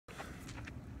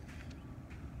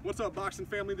What's up, boxing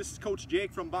family? This is Coach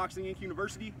Jake from Boxing Inc.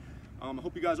 University. I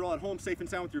hope you guys are all at home safe and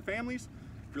sound with your families.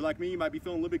 If you're like me, you might be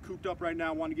feeling a little bit cooped up right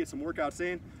now, wanting to get some workouts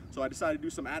in. So I decided to do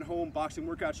some at-home boxing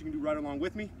workouts you can do right along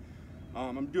with me.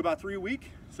 I'm going to do about 3 a week.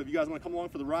 So if you guys want to come along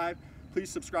for the ride, please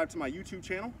subscribe to my YouTube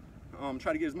channel.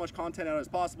 Try to get as much content out as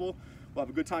possible. We'll have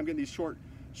a good time getting these short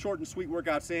and sweet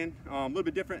workouts in. A little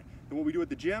bit different than what we do at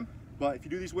the gym. But if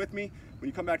you do these with me, when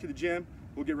you come back to the gym,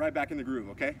 we'll get right back in the groove,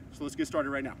 okay? So let's get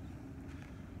started right now.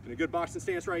 In a good boxing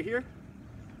stance right here,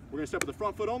 we're going to step with the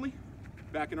front foot only,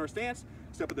 back in our stance,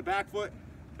 step with the back foot,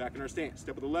 back in our stance,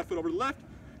 step with the left foot over the left,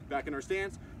 back in our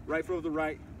stance, right foot over the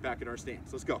right, back in our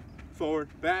stance. Let's go. Forward,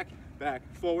 back,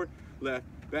 forward, left,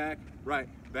 back, right,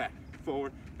 back,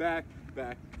 forward, back,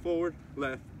 forward,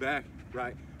 left, back,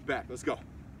 right, back. Let's go.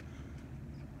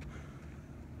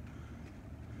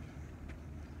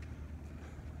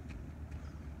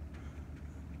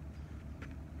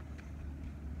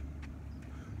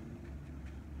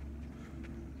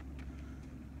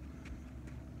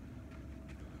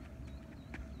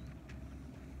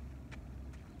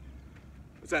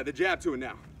 Let's add the jab to it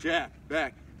now. Jab,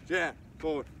 back, jab,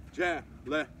 forward, jab,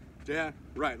 left, jab,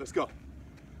 right. Let's go.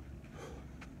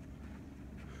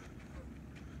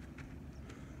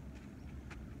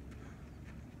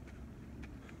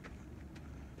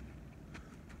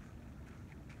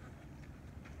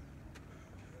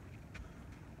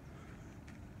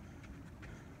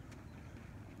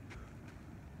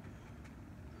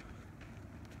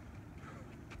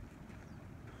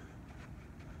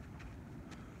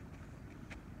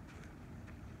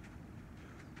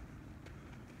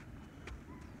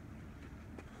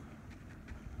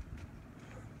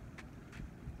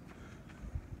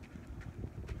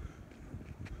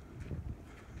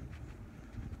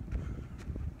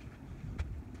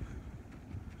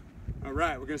 All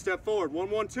right, we're gonna step forward. 1,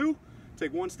 1, 2.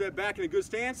 Take one step back in a good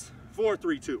stance. 4,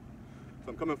 3, 2.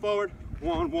 So I'm coming forward.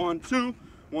 1, 1, 2.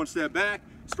 One step back.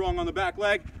 Strong on the back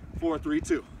leg. 4, 3,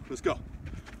 2. Let's go.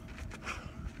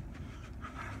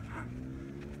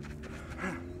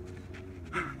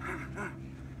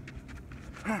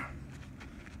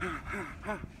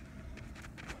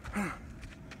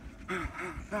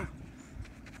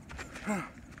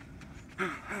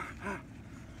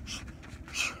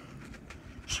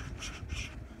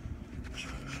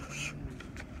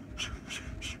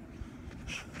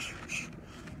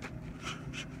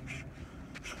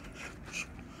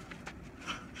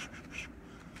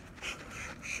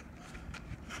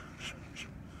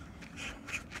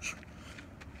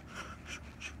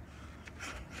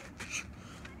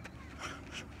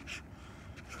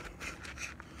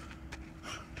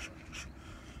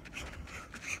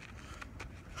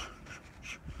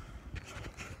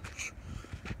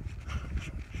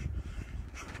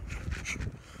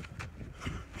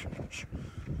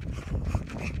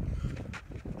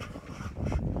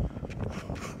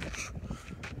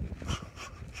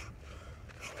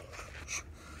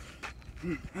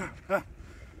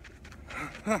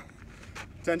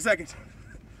 Ten seconds.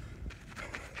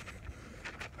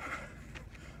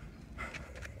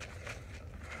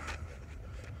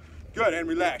 Good, and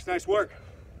relax. Nice work.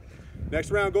 Next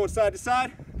round, going side to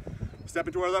side. Step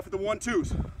into our left with the 1,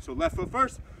 2s. So left foot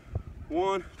first.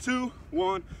 1, 2,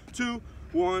 1, 2,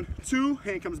 1, 2.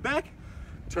 Hand comes back.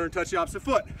 Turn, touch the opposite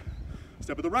foot.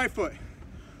 Step with the right foot.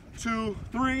 2,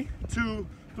 3, 2,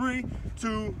 3,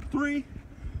 2, 3.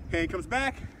 Hand comes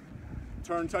back.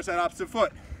 Turn, touch that opposite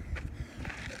foot.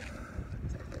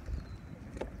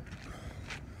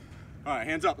 All right,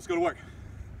 hands up, let's go to work.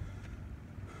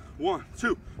 1,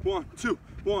 2, 1, 2,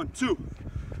 1, 2.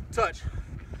 Touch.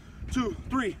 2,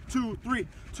 3, 2, 3,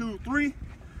 2, 3.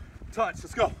 Touch,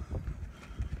 let's go.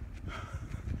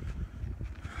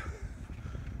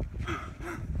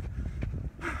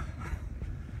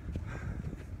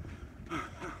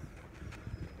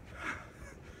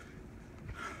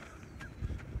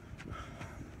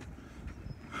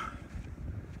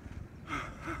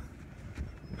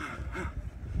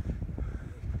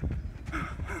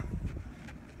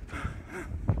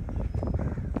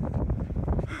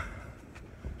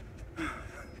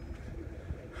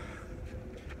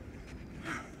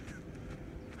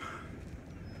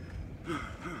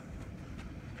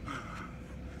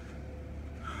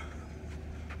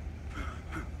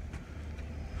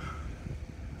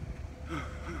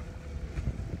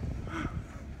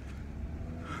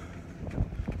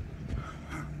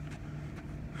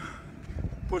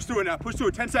 Push through it now, push through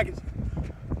it, 10 seconds.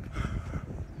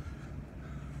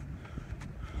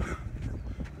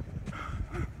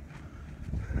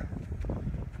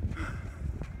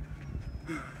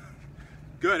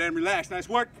 Good, and relax, nice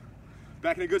work.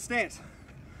 Back in a good stance.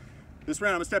 This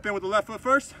round, I'm gonna step in with the left foot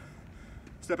first,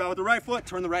 step out with the right foot,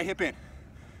 turn the right hip in.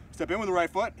 Step in with the right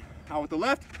foot, out with the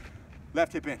left,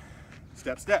 left hip in.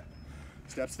 Step, step,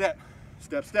 step, step,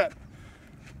 step, step.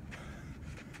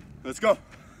 Let's go.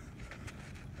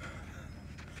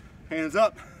 Hands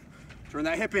up, turn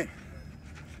that hip in.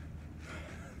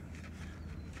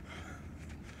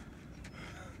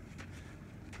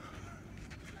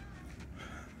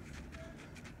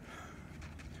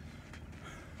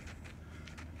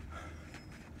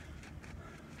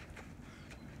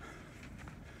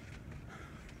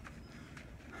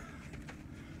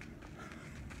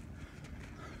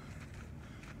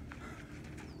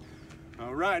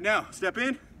 All right, now step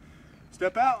in,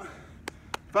 step out,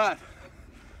 5.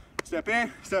 Step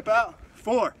in, step out,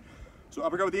 4. So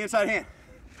uppercut with the inside hand.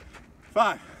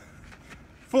 5,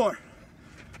 4,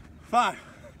 5,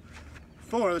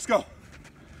 4. Let's go.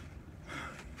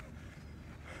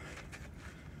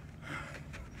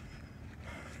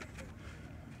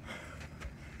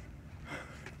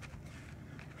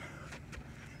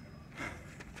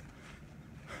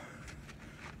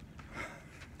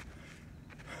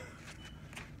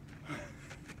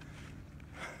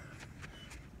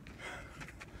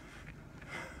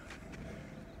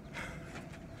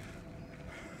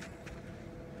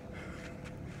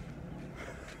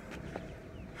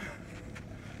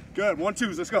 Good,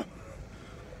 1-2s, let's go.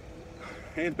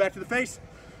 Hands back to the face,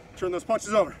 turn those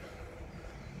punches over.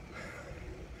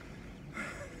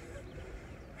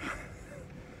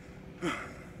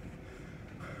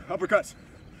 Uppercuts.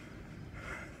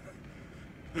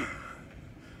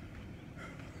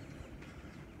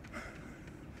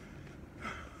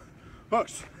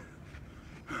 Hooks.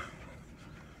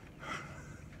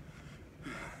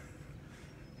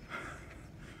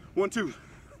 One, two.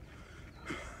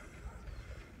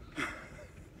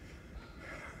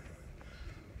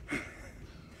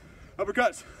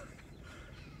 Uppercuts.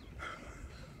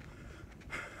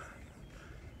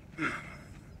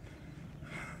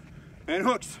 And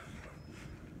hooks.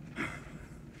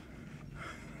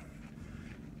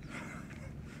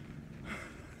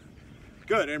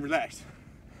 Good, and relax.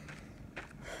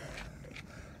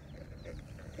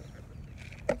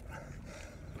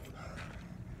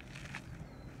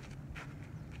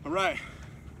 All right,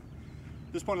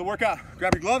 this point of the workout,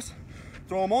 grab your gloves,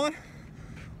 throw them on.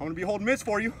 I'm gonna be holding mitts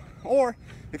for you, or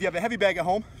if you have a heavy bag at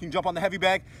home, you can jump on the heavy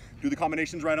bag, do the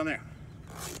combinations right on there.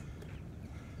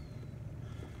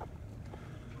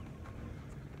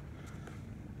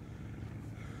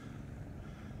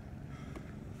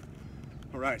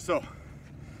 All right, so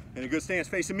in a good stance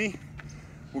facing me,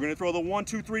 we're gonna throw the 1,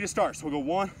 2, 3 to start. So we'll go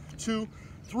 1, 2,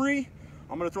 3.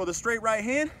 I'm gonna throw the straight right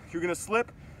hand. You're gonna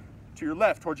slip to your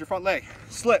left towards your front leg.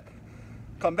 Slip,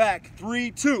 come back, 3,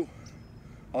 2.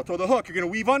 I'll throw the hook, you're gonna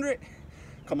weave under it,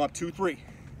 come up 2, 3.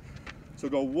 So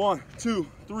go 1, 2,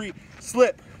 3,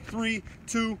 slip, 3,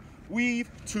 2,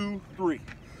 weave, 2, 3.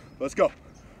 Let's go.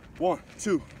 1,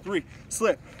 2, 3,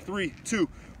 slip, 3, 2,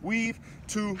 weave,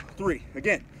 2, 3.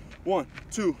 Again, 1,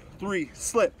 2, 3,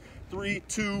 slip, 3,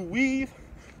 2, weave,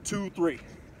 2, 3.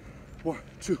 1,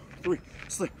 2, 3,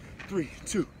 slip, 3,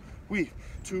 2, weave,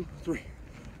 2, 3.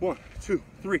 1, 2,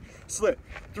 3, slip,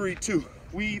 3, 2,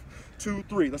 weave, 2,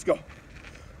 3. Let's go.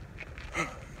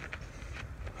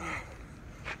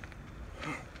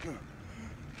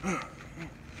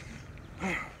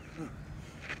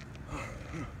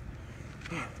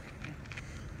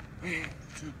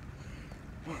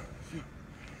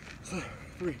 Slip,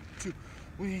 3, 2,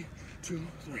 weave, 2,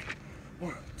 3.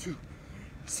 1, 2,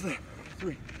 slip,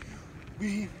 3,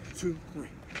 weave, 2, 3.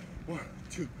 1,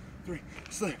 2, 3,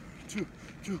 slip, 2,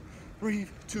 2,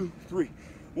 weave, 2, 3.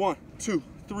 1, 2,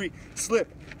 3, slip,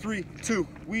 3, 2,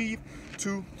 weave,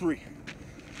 2, 3.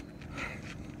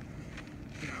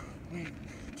 Weave,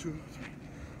 2,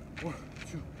 3. 1,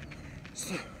 2,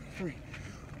 slip, 3,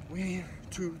 weave,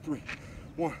 2, 3.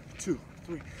 1, 2,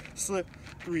 3, slip,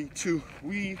 3, 2,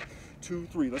 weave, 2,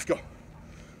 3. Let's go.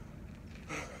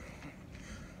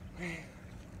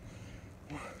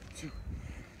 1, 2,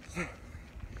 slip,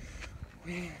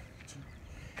 weave, 2,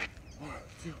 1,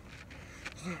 2,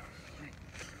 slip, 3,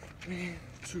 weave,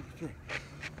 2, 3,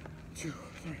 2,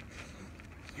 3,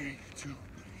 3, 2,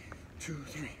 2,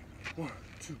 3, 1,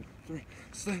 2, 3,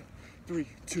 slip, 3,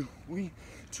 2, weave,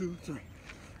 2, 3.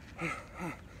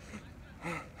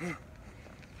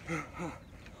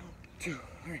 2,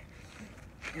 3,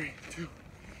 3, 2,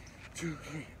 2,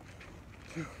 3,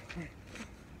 2, 3,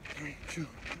 3, 2,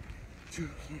 2,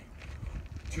 3,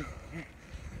 2, 3,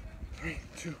 3,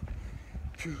 2,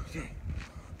 2, 3,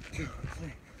 2,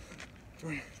 3,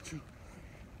 3, 2,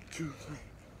 2, 3,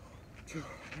 2,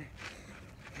 3,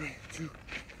 3, 2,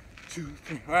 2,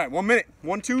 3. All right, 1 minute.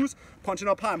 1, 2s, punching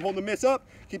up high. I'm holding the mitts up.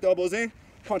 Keep the elbows in.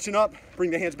 Punching up.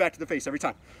 Bring the hands back to the face every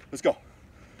time. Let's go.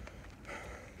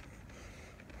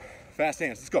 Fast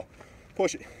hands. Let's go.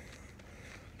 Push it.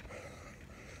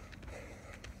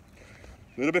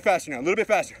 A little bit faster now. A little bit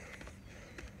faster.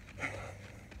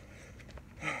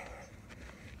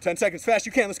 10 seconds. Fast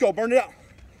you can. Let's go. Burn it out.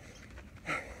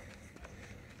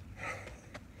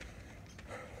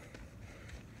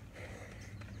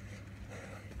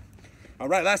 All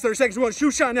right, last 30 seconds. We're going to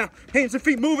shoot shot now. Hands and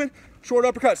feet moving. Short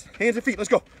uppercuts. Hands and feet. Let's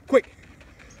go. Quick.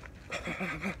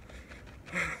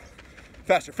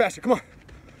 Faster, faster. Come on.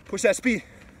 Push that speed.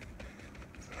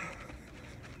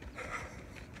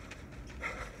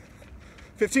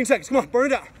 $15 seconds. Come on. Burn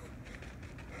it out.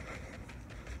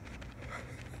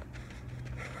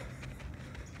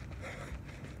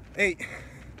 Eight.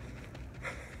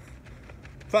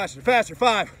 Faster, faster.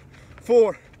 5,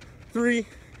 4, 3,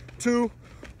 2,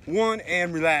 1,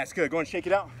 and relax. Good. Go and shake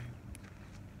it out.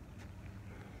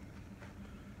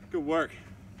 Good work.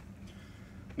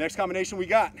 Next combination we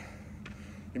got.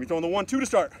 Give me throwing the 1, 2 to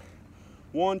start.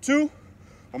 1, 2.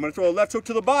 I'm gonna throw a left hook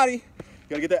to the body. You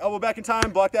gotta get that elbow back in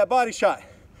time, block that body shot.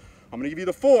 I'm gonna give you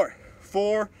the 4.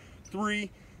 4,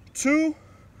 3, 2,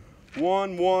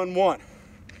 1, 1, 1.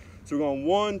 So we're going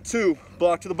 1, 2,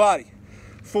 block to the body.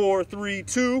 4, 3,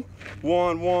 2,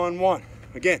 1, 1, 1.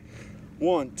 Again,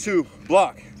 1, 2,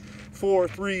 block. 4,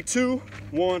 3, 2,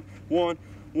 1, 1,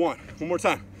 1. One more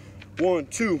time. 1,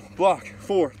 2, block.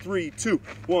 4, 3, 2,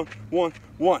 1, 1,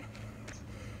 1.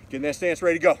 Getting that stance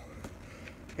ready to go.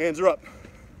 Hands are up.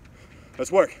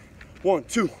 Let's work. 1,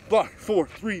 2, block. 4,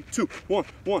 3, 2, 1,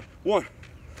 1, 1.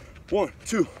 1,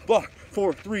 2, block.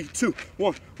 4, 3, 2,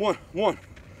 1, 1, 1.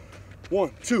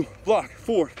 1, 2, block.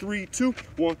 4, 3, 2,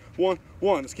 1, 1,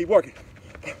 1. Let's keep working.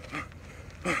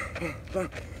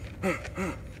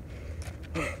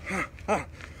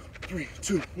 3,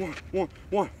 2, 1, 1,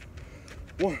 1.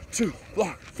 1, 2,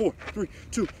 block. 4, 3,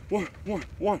 2, 1, 1,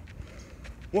 1.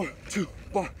 1, 2,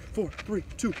 block. 4, 3,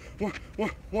 2, 1,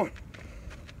 1, 1.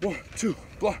 1, 2,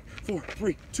 block. 4,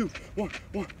 3, 2, 1,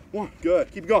 1, 1.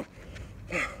 Good. Keep it going.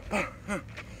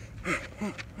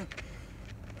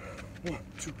 1,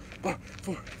 2, block.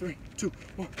 4, 3, 2,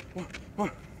 1, 1,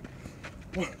 1.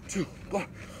 1, 2, block.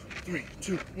 3,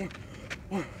 2, 1,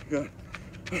 1. Good.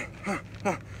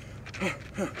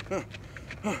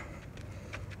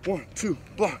 1, 2,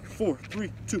 block. 4,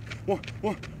 3, 2, 1,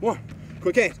 1, 1.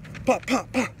 Quick hands. Pop,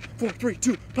 pop, pop. 4, 3,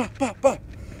 2, pop, pop, pop.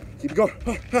 Keep it going.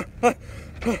 1,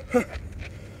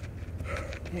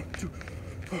 2,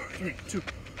 4, 3, 2,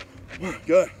 1.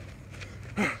 Good.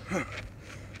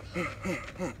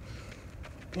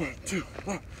 1, 2,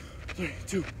 block. 3,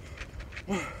 2,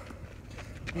 1.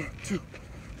 1, 2,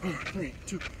 4, 3,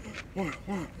 2, 1,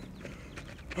 1.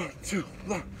 1, 2,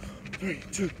 block. 3,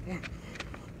 2, 1.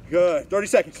 Good. 30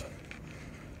 seconds.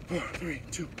 4, 3,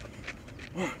 2,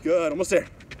 1. Good. Almost there.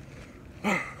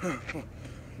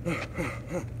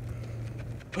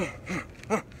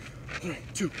 3,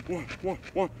 2, 1, 1,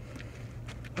 1.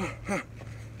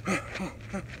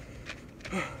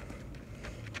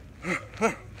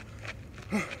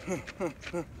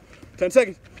 10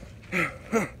 seconds.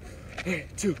 3,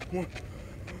 2, 1.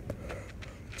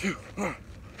 2, 1.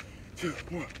 2,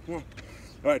 1, 1.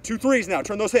 All right, 2 threes now.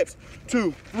 Turn those hips.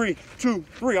 2, 3, 2,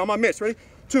 3. On my mitts. Ready?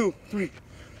 2, 3.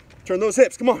 Turn those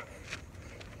hips. Come on.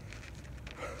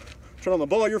 Turn on the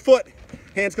ball of your foot.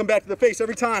 Hands come back to the face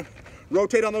every time.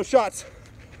 Rotate on those shots.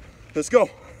 Let's go. A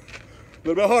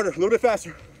little bit harder. A little bit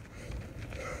faster.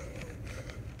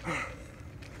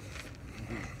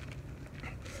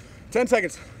 10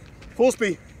 seconds. Full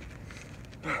speed.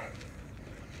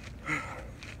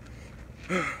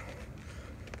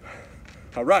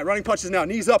 All right, running punches now.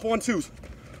 Knees up, 1, 2s.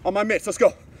 On my mitts, let's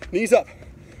go. Knees up.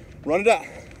 Run it out.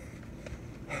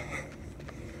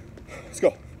 Let's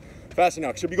go. Faster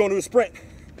now. Should be going to a sprint.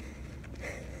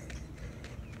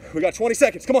 We got 20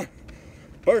 seconds. Come on.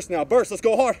 Burst now. Burst. Let's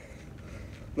go hard.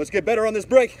 Let's get better on this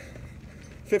break.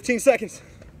 15 seconds.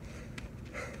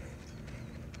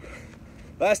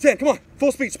 Last 10. Come on.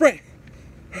 Full speed. Sprint.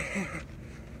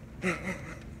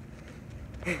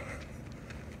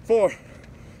 4,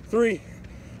 3,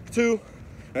 2,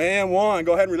 and 1.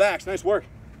 Go ahead and relax. Nice work.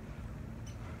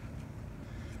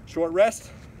 Short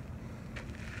rest.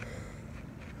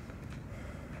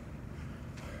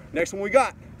 Next one we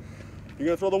got. You're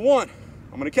going to throw the 1.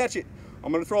 I'm going to catch it.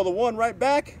 I'm going to throw the 1 right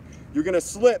back. You're going to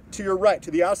slip to your right,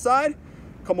 to the outside.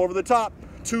 Come over the top.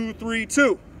 2, 3,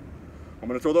 2. I'm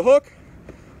going to throw the hook.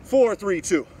 4, 3,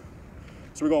 2.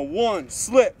 So we're going 1,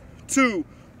 slip, 2,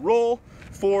 roll,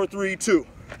 4, 3, 2.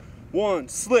 1,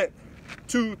 slip,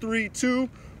 2, 3, 2,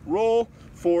 roll,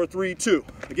 4, 3, 2.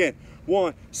 Again,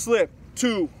 1, slip,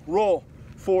 2, roll,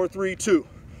 4, 3, 2.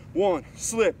 1,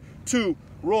 slip, 2,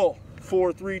 roll,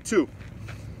 4, 3, 2.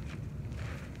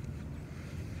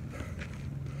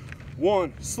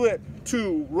 1, slip,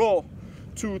 2, roll,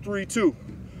 2, 3, 2.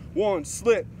 1,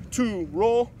 slip, 2,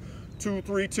 roll, 2,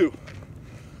 3, 2.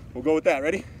 We'll go with that.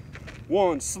 Ready?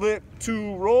 1, slip,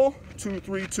 2, roll, 2,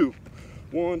 3, 2.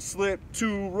 1, slip,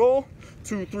 2, roll,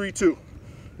 2, 3, 2.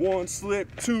 1,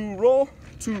 slip, 2, roll,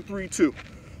 2, 3, 2.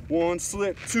 1,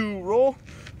 slip, 2, roll,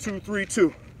 2, 3,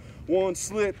 2. 1,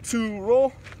 slip, 2,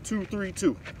 roll, 2, 3,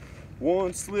 2.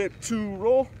 1, slip, 2,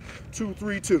 roll, 2,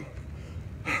 3, 2.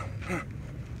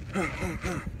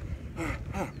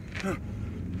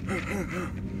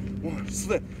 1,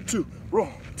 slip, 2,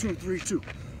 roll, 2, 3, 2.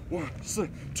 1,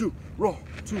 slip, 2, roll,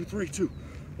 2, 3, 2.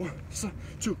 1, slip,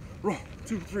 2, roll,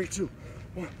 2, 3, 2.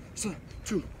 1, slip,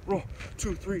 2, roll,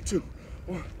 2, 3, 2.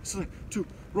 1, slip, 2,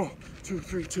 roll, 2,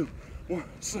 3, 2. 1,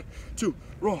 slip, 2,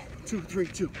 roll, 2, 3,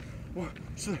 2. 1,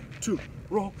 slip, 2,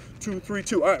 roll, 2, 3,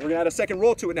 2. All right, we're gonna add a second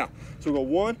roll to it now. So we'll go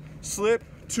 1, slip,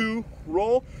 2,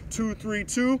 roll, 2, 3,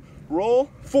 2, roll,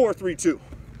 4, 3, 2.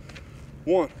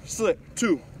 1, slip,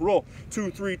 2, roll, 2,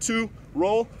 3, 2,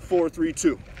 roll, 4, 3,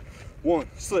 2. 1,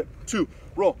 slip, 2,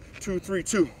 roll, 2, 3,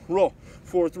 2, roll,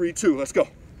 4, 3, 2. Let's go.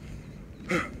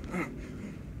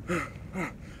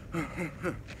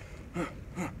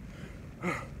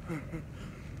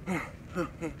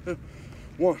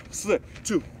 1, slip,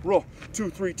 2, roll, 2,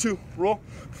 3, 2, roll,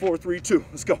 4, 3, 2.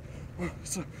 Let's go. 1,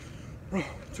 slip, roll,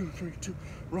 2, 3, 2,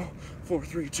 roll, 4,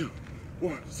 3, 2.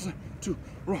 1, slip, 2,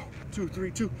 roll, 2,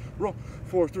 3, 2, roll,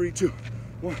 4, 3, 2.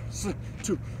 1, slip,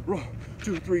 2, roll,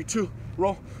 2, 3, 2,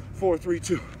 roll, 4, 3,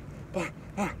 2.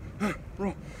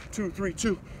 Roll, 2, 3,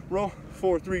 2, roll,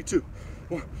 4, 3, 2.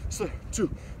 1, slip, 2,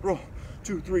 roll,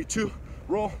 2, 3, 2,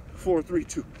 roll, 4, 3,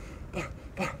 2.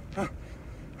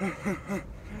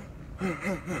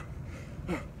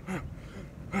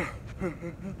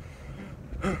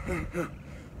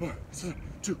 1, slip,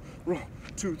 2, roll,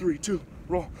 2, 3, 2,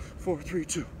 roll, 4, 3,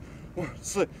 2. 1,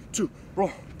 slip, 2,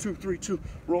 roll, 2, 3, 2,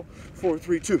 roll, 4,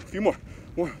 3, 2. A few more.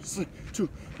 1, slip, 2,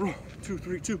 roll, 2,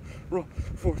 3, 2, roll,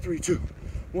 4, 3, 2.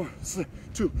 1, slip,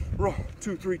 2, roll,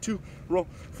 2, 3, 2, roll,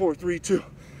 4, 3, 2.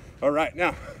 All right,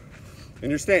 now, in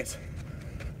your stance,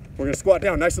 we're gonna squat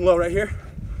down nice and low right here,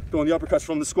 doing the uppercuts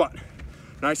from the squat.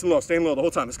 Nice and low, staying low the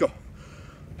whole time. Let's go.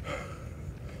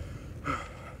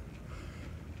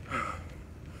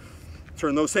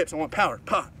 Turn those hips, I want power.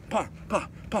 Pa, pa, pa,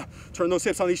 pa. Turn those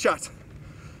hips on these shots.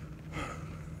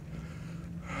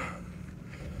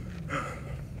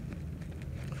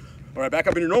 All right, back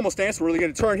up in your normal stance. We're really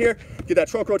gonna turn here, get that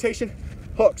trunk rotation.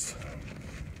 Hooks,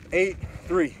 8,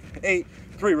 3, 8,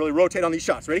 3. Really rotate on these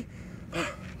shots, ready?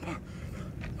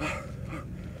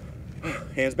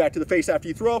 Hands back to the face after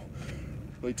you throw.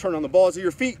 Really turn on the balls of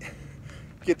your feet.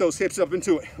 Get those hips up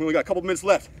into it. We only got a couple minutes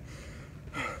left.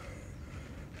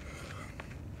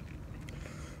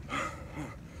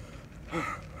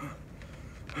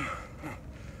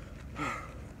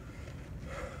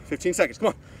 15 seconds, come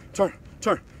on. Turn,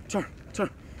 turn, turn, turn.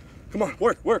 Come on,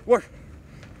 work, work, work.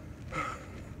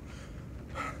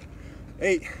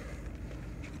 8,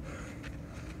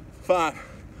 5,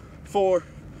 4,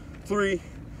 3,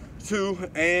 2,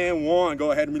 and 1.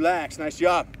 Go ahead and relax, nice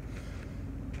job.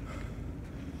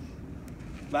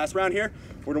 Last round here,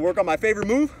 we're gonna work on my favorite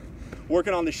move,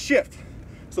 working on the shift.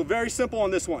 So very simple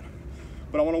on this one,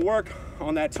 but I wanna work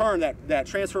on that turn, that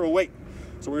transfer of weight.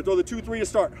 So we're gonna throw the 2, 3 to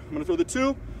start. I'm gonna throw the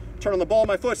 2, turn on the ball of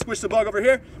my foot, squish the bug over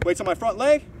here, weights on my front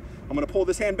leg. I'm gonna pull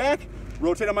this hand back,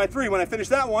 rotate on my 3. When I finish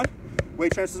that one,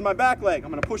 weight transfers to my back leg. I'm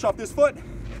gonna push off this foot,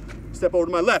 step over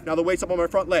to my left. Now the weight's up on my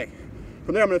front leg.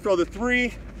 From there, I'm gonna throw the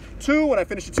 3, 2. When I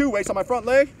finish the 2, weights on my front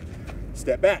leg,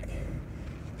 step back.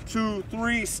 2,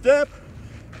 3, step,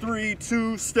 3,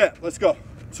 2, step. Let's go.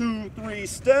 2, 3,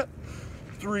 step,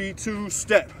 3, 2,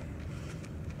 step.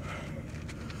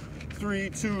 3,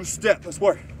 2, step. Let's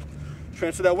work.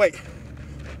 Transfer that weight.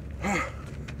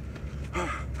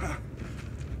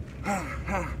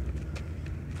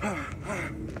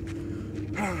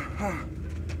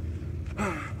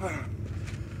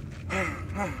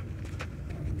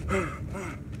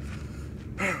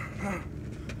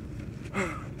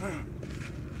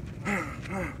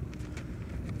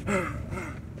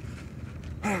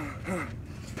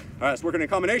 All right, let's work in a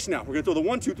combination now. We're gonna throw the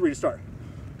 1, 2, 3 to start.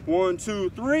 1,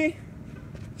 2, 3,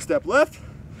 step left,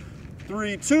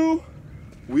 3, 2,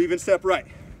 weave and step right.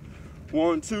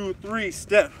 1, 2, 3,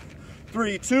 step,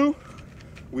 3, 2,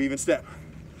 weave and step.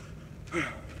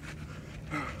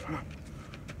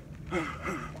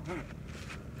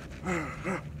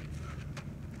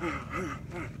 All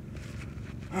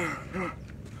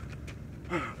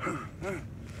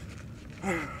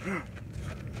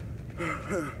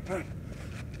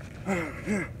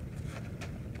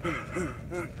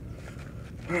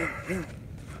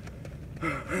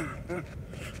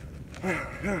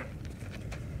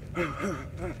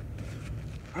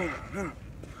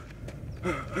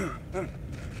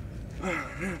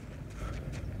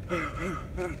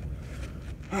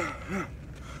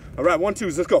right, 1,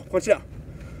 2s, let's go. Punch it out.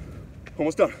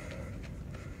 Almost done.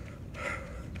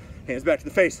 Hands back to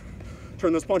the face.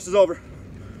 Turn those punches over.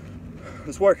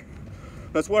 Let's work.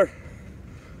 Let's work.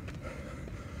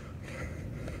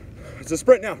 It's a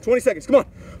sprint now. 20 seconds. Come on.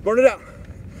 Burn it out.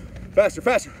 Faster,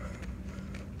 faster.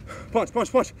 Punch,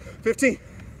 punch, punch. 15.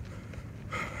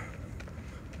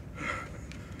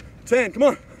 10. Come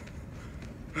on.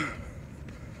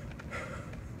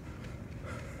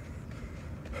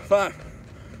 5,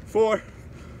 4,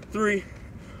 3,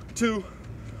 2,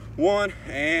 1,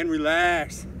 and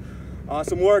relax.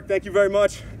 Awesome work. Thank you very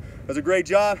much. That was a great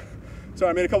job. Sorry,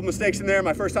 I made a couple mistakes in there.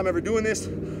 My first time ever doing this.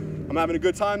 I'm having a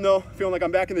good time though. Feeling like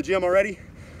I'm back in the gym already.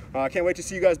 I can't wait to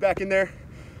see you guys back in there.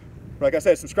 Like I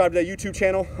said, subscribe to that YouTube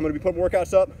channel. I'm going to be putting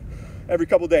workouts up every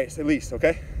couple days at least,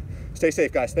 okay? Stay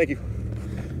safe, guys. Thank you.